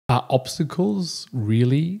Are obstacles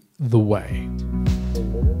really the way?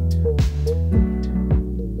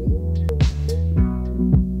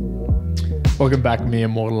 Welcome back, Mere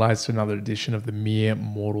Mortalites, to another edition of the Mere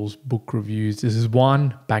Mortals Book Reviews. This is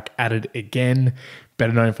Juan, back at it again,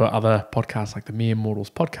 better known for other podcasts like the Mere Mortals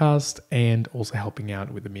podcast and also helping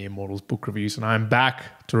out with the Mere Mortals Book Reviews. And I'm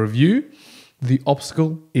back to review The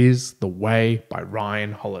Obstacle is the Way by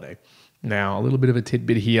Ryan Holiday. Now, a little bit of a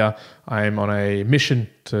tidbit here. I'm on a mission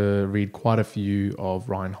to read quite a few of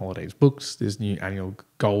Ryan Holiday's books. There's new annual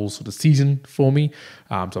goals for the season for me.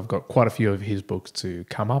 So I've got quite a few of his books to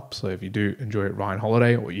come up. So if you do enjoy Ryan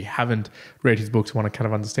Holiday or you haven't read his books and want to kind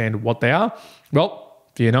of understand what they are, well,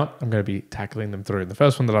 fear not, I'm going to be tackling them through. And the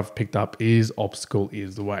first one that I've picked up is Obstacle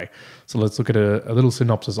is the Way. So let's look at a little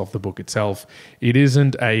synopsis of the book itself. It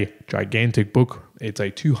isn't a gigantic book. It's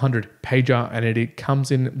a 200-pager, and it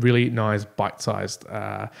comes in really nice bite-sized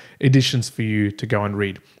editions for you to go and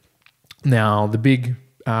read. Now, the big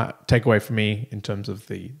takeaway for me in terms of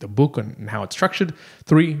the book and how it's structured,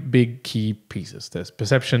 three big key pieces. There's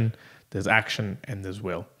perception, there's action, and there's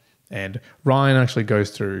will. And Ryan actually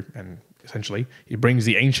goes through and essentially, he brings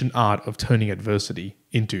the ancient art of turning adversity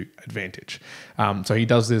into advantage. So he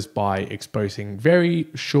does this by exposing very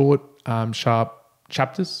short, sharp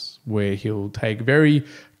chapters where he'll take very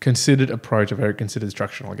considered approach, a very considered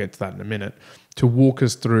structure, and I'll get to that in a minute, to walk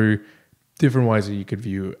us through different ways that you could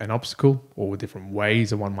view an obstacle or different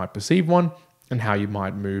ways that one might perceive one, and how you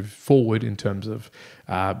might move forward in terms of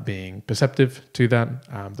being perceptive to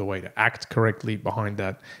that, the way to act correctly behind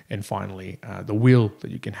that, and finally, the will that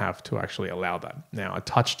you can have to actually allow that. Now, I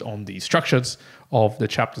touched on the structures of the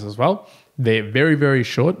chapters as well. They're very, very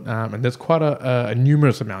short, and there's quite a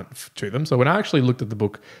numerous amount to them. So when I actually looked at the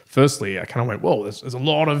book, firstly, I kind of went, whoa, there's a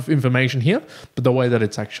lot of information here, but the way that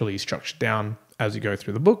it's actually structured down as you go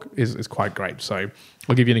through the book is quite great. So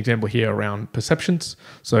I'll give you an example here around perceptions.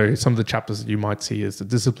 So some of the chapters that you might see is the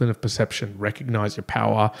discipline of perception, recognize your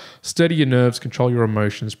power, steady your nerves, control your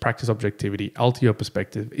emotions, practice objectivity, alter your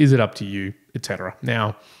perspective, is it up to you, etc.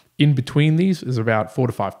 Now, in between these is about 4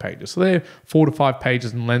 to 5 pages. So they're 4 to 5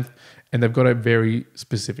 pages in length, and they've got a very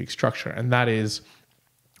specific structure. And that is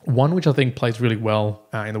one which I think plays really well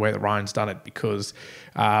in the way that Ryan's done it, because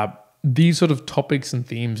these sort of topics and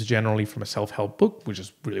themes generally from a self-help book, which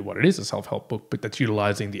is really what it is, a self-help book, but that's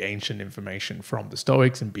utilizing the ancient information from the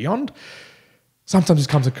Stoics and beyond, sometimes it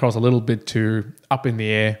comes across a little bit too up in the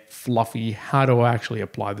air, fluffy. How do I actually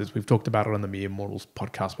apply this? We've talked about it on the Mere Mortals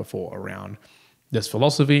podcast before around there's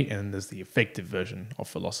philosophy and there's the effective version of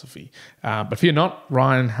philosophy. But fear not,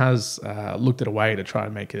 Ryan has looked at a way to try to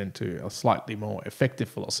make it into a slightly more effective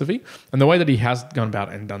philosophy. And the way that he has gone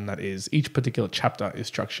about and done that is each particular chapter is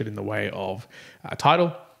structured in the way of a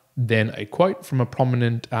title, then a quote from a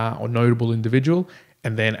prominent or notable individual,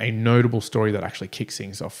 and then a notable story that actually kicks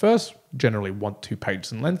things off first, generally 1-2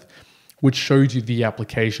 pages in length, which shows you the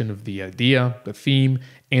application of the idea, the theme,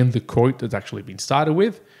 and the quote that's actually been started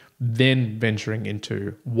with, then venturing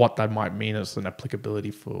into what that might mean as an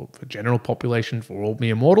applicability for general population, for all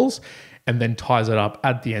mere mortals, and then ties it up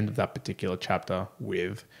at the end of that particular chapter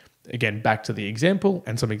with, again, back to the example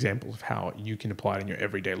and some examples of how you can apply it in your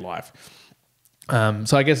everyday life.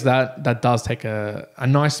 So I guess that does take a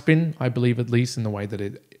nice spin, I believe, at least in the way that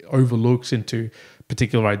it overlooks into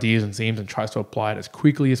particular ideas and themes and tries to apply it as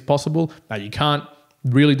quickly as possible. Now, you can't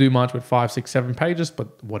really do much with 5, 6, 7 pages,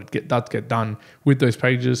 but what it does get done with those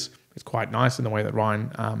pages is quite nice in the way that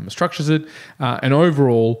Ryan structures it. And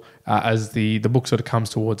overall, as the book sort of comes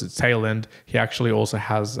towards its tail end, he actually also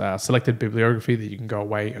has selected bibliography that you can go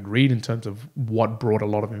away and read in terms of what brought a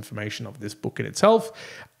lot of information of this book in itself,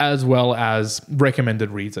 as well as recommended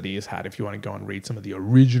reads that he has had if you want to go and read some of the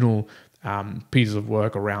original pieces of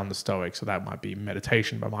work around the Stoics. So that might be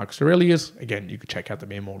Meditation by Marcus Aurelius. Again, you could check out the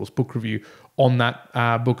Mere Mortals book review on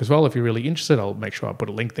that book as well if you're really interested. I'll make sure I put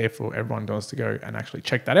a link there for everyone who wants to go and actually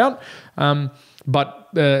check that out. But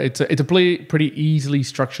it's a pretty easily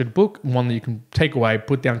structured book, one that you can take away,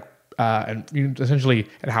 put down, and essentially,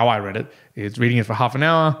 and how I read it, is reading it for half an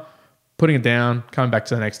hour, putting it down, coming back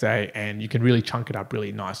to the next day, and you can really chunk it up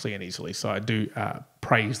really nicely and easily. So I do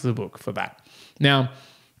praise the book for that. Now,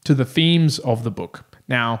 to the themes of the book.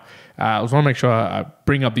 Now, I just want to make sure I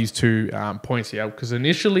bring up these 2 points here, because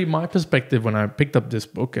initially my perspective when I picked up this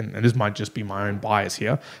book, and this might just be my own bias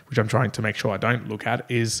here, which I'm trying to make sure I don't look at,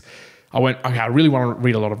 is I went, okay, I really want to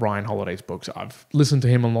read a lot of Ryan Holiday's books. I've listened to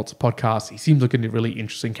him on lots of podcasts. He seems like a really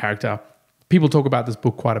interesting character. People talk about this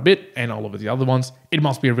book quite a bit and all of the other ones. It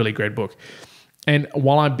must be a really great book. And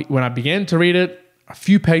when I began to read it, a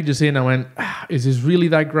few pages in, I went, is this really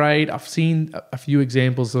that great? I've seen a few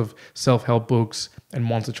examples of self-help books and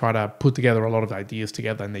ones that try to put together a lot of ideas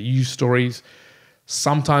together, and they use stories,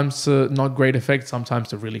 sometimes to not great effect, sometimes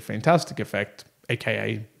to really fantastic effect,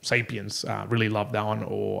 aka Sapiens. Really loved that one,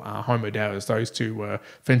 or Homo Deus. Those two were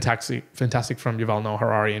fantastic from Yuval Noah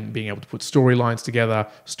Harari, and being able to put storylines together,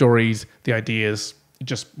 stories, the ideas, it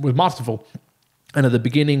just was masterful. And at the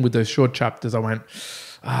beginning with those short chapters, I went,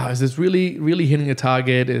 is this really hitting a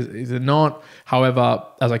target? Is it not? However,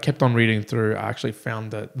 as I kept on reading through, I actually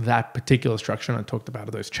found that particular structure, and I talked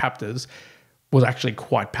about those chapters, was actually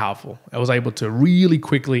quite powerful. I was able to really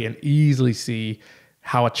quickly and easily see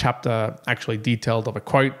how a chapter actually detailed of a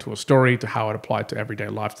quote to a story to how it applied to everyday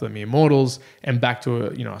life to the mere mortals, and back to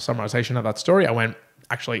a summarization of that story. I went,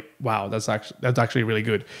 actually, wow, that's actually really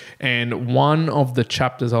good. And one of the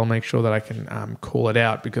chapters, I'll make sure that I can call it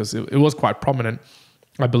out because it was quite prominent.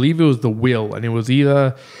 I believe it was the will, and it was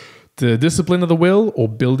either the discipline of the will or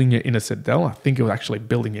building your inner citadel. I think it was actually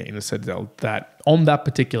building your inner citadel, that on that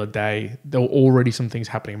particular day, there were already some things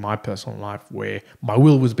happening in my personal life where my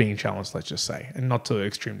will was being challenged, let's just say, and not to an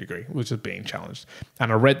extreme degree. It was just being challenged.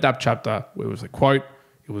 And I read that chapter where it was a quote,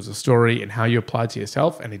 it was a story, and how you apply it to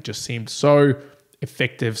yourself. And it just seemed so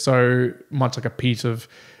effective, so much like a piece of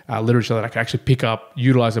literature that I could actually pick up,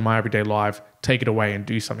 utilize in my everyday life, take it away and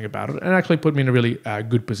do something about it, and actually put me in a really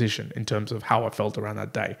good position in terms of how I felt around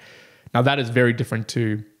that day. Now, that is very different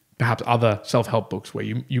to perhaps other self-help books where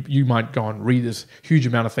you might go and read this huge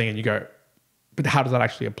amount of thing and you go, but how does that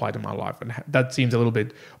actually apply to my life? And that seems a little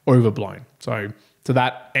bit overblown. So to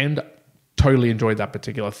that end, totally enjoyed that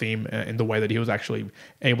particular theme in the way that he was actually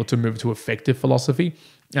able to move to effective philosophy.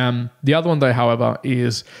 The other one, though, however,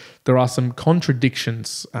 is there are some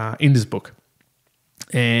contradictions in this book.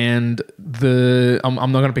 And I'm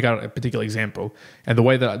not going to pick out a particular example. And the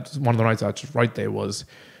way that one of the notes I just wrote there was,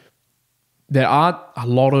 there are a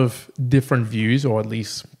lot of different views, or at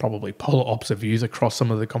least probably polar opposite views across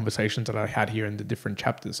some of the conversations that I had here in the different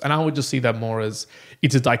chapters. And I would just see that more as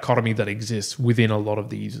it's a dichotomy that exists within a lot of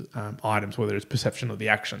these items, whether it's perception or the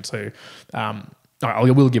action. So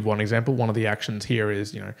I will give one example. One of the actions here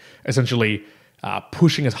is, essentially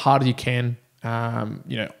pushing as hard as you can,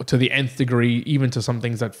 to the nth degree, even to some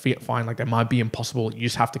things that find like they might be impossible. You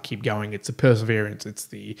just have to keep going. It's the perseverance. It's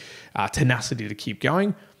the tenacity to keep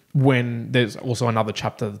going. When there's also another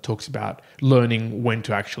chapter that talks about learning when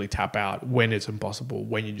to actually tap out, when it's impossible,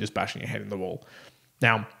 when you're just bashing your head in the wall.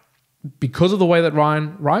 Now, because of the way that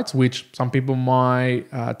Ryan writes, which some people might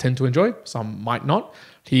tend to enjoy, some might not,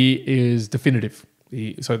 he is definitive.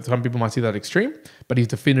 So some people might see that extreme, but he's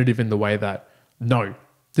definitive in the way that, no,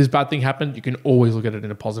 this bad thing happened, you can always look at it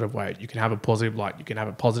in a positive way. You can have a positive light. You can have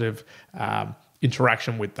a positive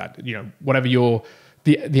interaction with that. Whatever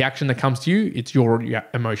the action that comes to you, it's your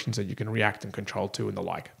emotions that you can react and control to and the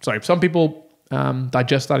like. So some people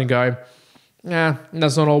digest that and go,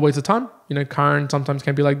 that's not always the time. Karen sometimes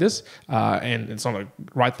can be like this. And it's not a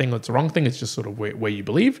right thing or it's a wrong thing. It's just sort of where you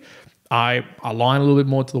believe. I align a little bit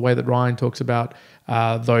more to the way that Ryan talks about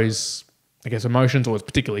those, I guess, emotions, or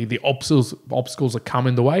particularly the obstacles that come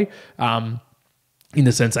in the way. In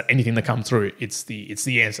the sense that anything that comes through, it's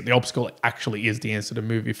the answer. The obstacle actually is the answer to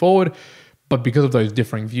move you forward. But because of those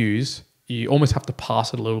differing views, you almost have to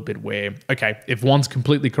pass it a little bit where, okay, if one's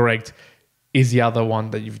completely correct, is the other one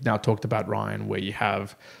that you've now talked about, Ryan, where you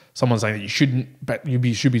have someone saying that you shouldn't, but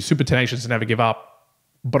you should be super tenacious and never give up.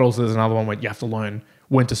 But also there's another one where you have to learn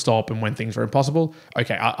when to stop and when things are impossible.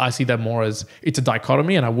 Okay, I see that more as it's a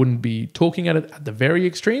dichotomy, and I wouldn't be talking at it at the very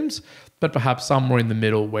extremes, but perhaps somewhere in the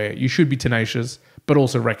middle where you should be tenacious, but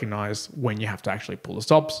also recognize when you have to actually pull the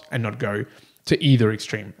stops and not go to either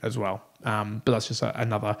extreme as well. But that's just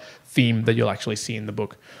another theme that you'll actually see in the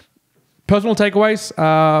book. Personal takeaways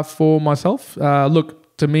for myself.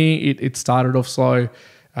 Look, to me, it started off slow,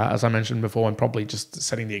 as I mentioned before, and probably just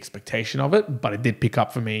setting the expectation of it, but it did pick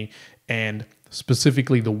up for me, and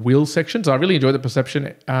specifically the will section. So I really enjoyed the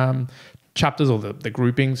perception chapters, or the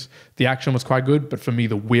groupings. The action was quite good, but for me,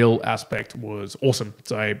 the will aspect was awesome.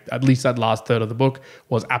 So at least that last third of the book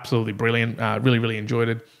was absolutely brilliant. Really, really enjoyed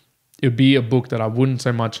it. It would be a book that I wouldn't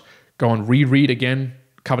so much go and reread again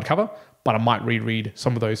cover to cover, but I might reread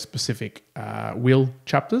some of those specific will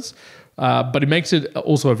chapters. But it makes it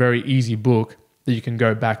also a very easy book that you can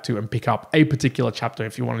go back to and pick up a particular chapter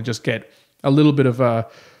if you want to just get a little bit of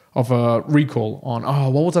a recall on,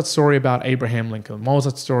 what was that story about Abraham Lincoln? What was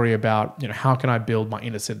that story about, how can I build my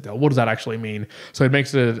inner citadel? What does that actually mean? So it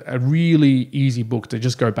makes it a really easy book to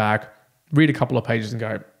just go back, read a couple of pages and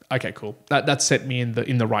go, okay, cool. That set me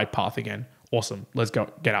in the right path again. awesome, let's go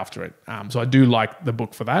get after it. So I do like the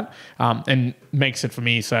book for that, and makes it for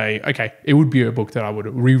me say, okay, it would be a book that I would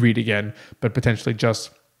reread again, but potentially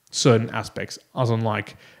just certain aspects, as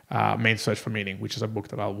unlike Man's Search for Meaning, which is a book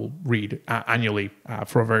that I will read annually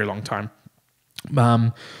for a very long time.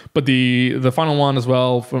 But the final one as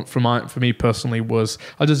well for me personally was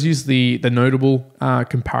I just used the notable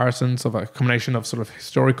comparisons of a combination of sort of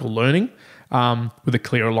historical learning with a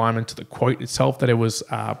clear alignment to the quote itself that it was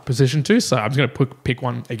positioned to. So I'm just going to pick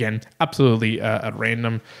one again, absolutely at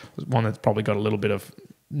random, one that's probably got a little bit of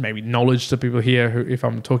maybe knowledge to people here if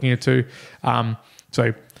I'm talking it to.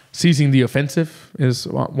 So seizing the offensive is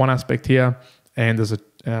one aspect here, and there's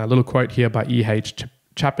a little quote here by E.H.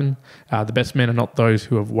 Chapin. The best men are not those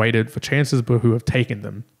who have waited for chances, but who have taken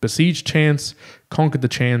them. Besieged chance, conquered the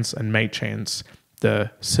chance, and made chance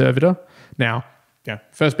the servitor. Now,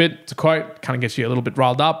 first bit, it's a quote, kind of gets you a little bit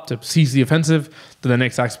riled up to seize the offensive. Then the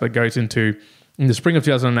next aspect goes into, in the spring of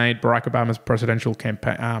 2008, Barack Obama's presidential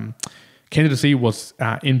campaign candidacy was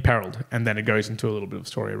imperiled, and then it goes into a little bit of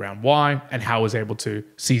story around why and how it was able to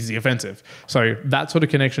seize the offensive. So that sort of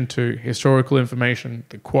connection to historical information,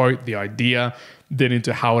 the quote, the idea, then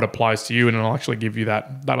into how it applies to you, and I'll actually give you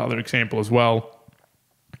that other example as well,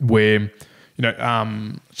 where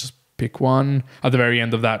just pick one at the very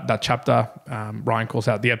end of that chapter. Ryan calls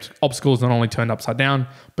out the obstacles not only turned upside down,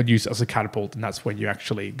 but used as a catapult, and that's when you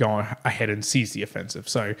actually go ahead and seize the offensive.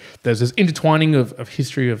 So there's this intertwining of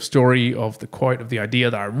history, of story, of the quote, of the idea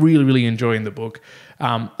that I really, really enjoy in the book.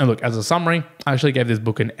 And look, as a summary, I actually gave this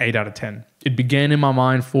book an 8 out of 10. It began in my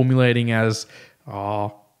mind formulating as,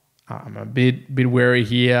 I'm a bit wary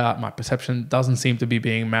here. My perception doesn't seem to be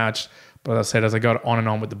being matched. But as I said, as I got on and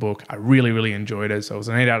on with the book, I really, really enjoyed it. So it was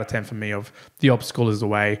an 8 out of 10 for me of The Obstacle is the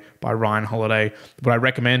Way by Ryan Holiday. Would I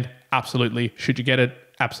recommend? Absolutely. Should you get it?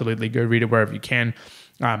 Absolutely. Go read it wherever you can.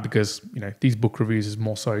 Because these book reviews is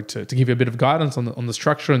more so to give you a bit of guidance on the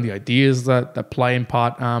structure and the ideas that play in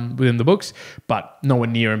part within the books, but nowhere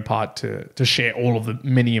near in part to share all of the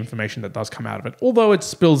many information that does come out of it. Although it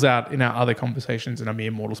spills out in our other conversations in our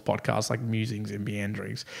Mere Mortals podcast, like musings and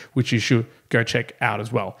meanderings, which you should go check out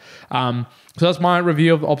as well. So that's my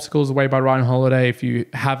review of Obstacles Away by Ryan Holiday. If you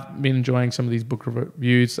have been enjoying some of these book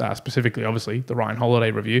reviews, specifically, obviously, the Ryan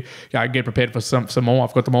Holiday review, get prepared for some more.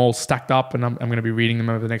 I've got them all stacked up, and I'm going to be reading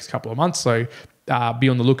them over the next couple of months. So be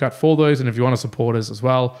on the lookout for those. And if you want to support us as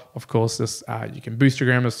well, of course, you can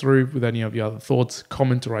Boostergram us through with any of your other thoughts,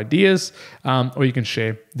 comments, or ideas, or you can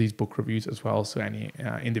share these book reviews as well. So any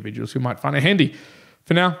individuals who might find it handy.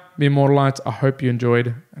 For now, Mere Mortalites, I hope you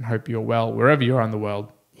enjoyed and hope you're well wherever you are in the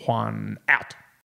world. Juan out.